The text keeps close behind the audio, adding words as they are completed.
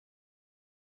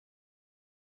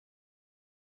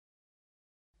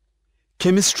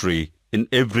Chemistry in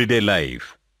everyday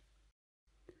life.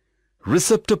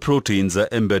 Receptor proteins are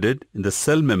embedded in the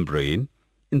cell membrane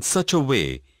in such a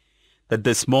way that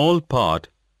the small part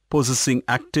possessing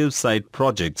active site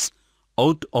projects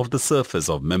out of the surface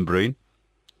of membrane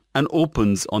and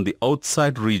opens on the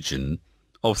outside region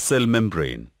of cell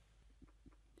membrane.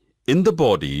 In the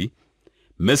body,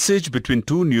 message between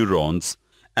two neurons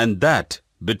and that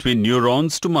between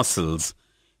neurons to muscles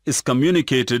is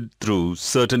communicated through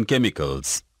certain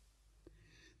chemicals.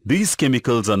 These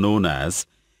chemicals are known as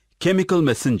chemical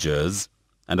messengers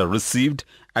and are received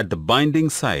at the binding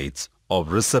sites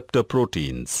of receptor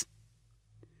proteins.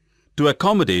 To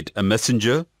accommodate a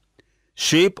messenger,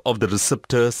 shape of the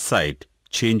receptor site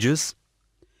changes.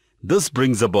 This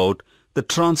brings about the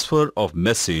transfer of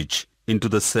message into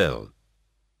the cell.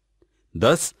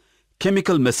 Thus,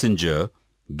 chemical messenger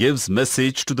gives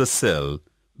message to the cell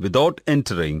without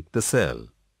entering the cell.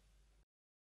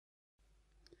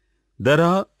 There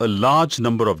are a large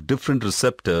number of different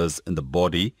receptors in the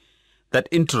body that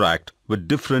interact with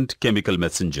different chemical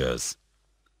messengers.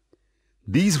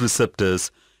 These receptors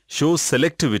show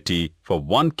selectivity for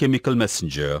one chemical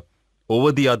messenger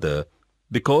over the other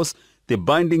because their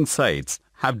binding sites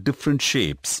have different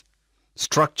shapes,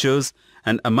 structures,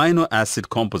 and amino acid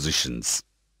compositions.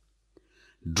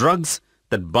 Drugs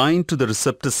that bind to the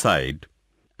receptor site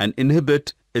and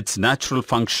inhibit its natural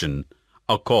function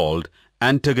are called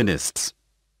antagonists.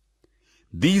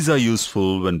 These are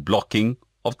useful when blocking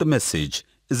of the message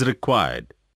is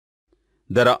required.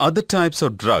 There are other types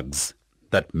of drugs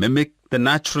that mimic the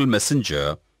natural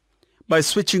messenger by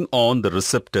switching on the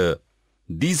receptor.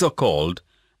 These are called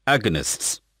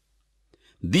agonists.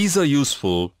 These are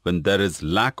useful when there is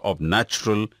lack of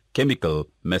natural chemical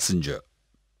messenger.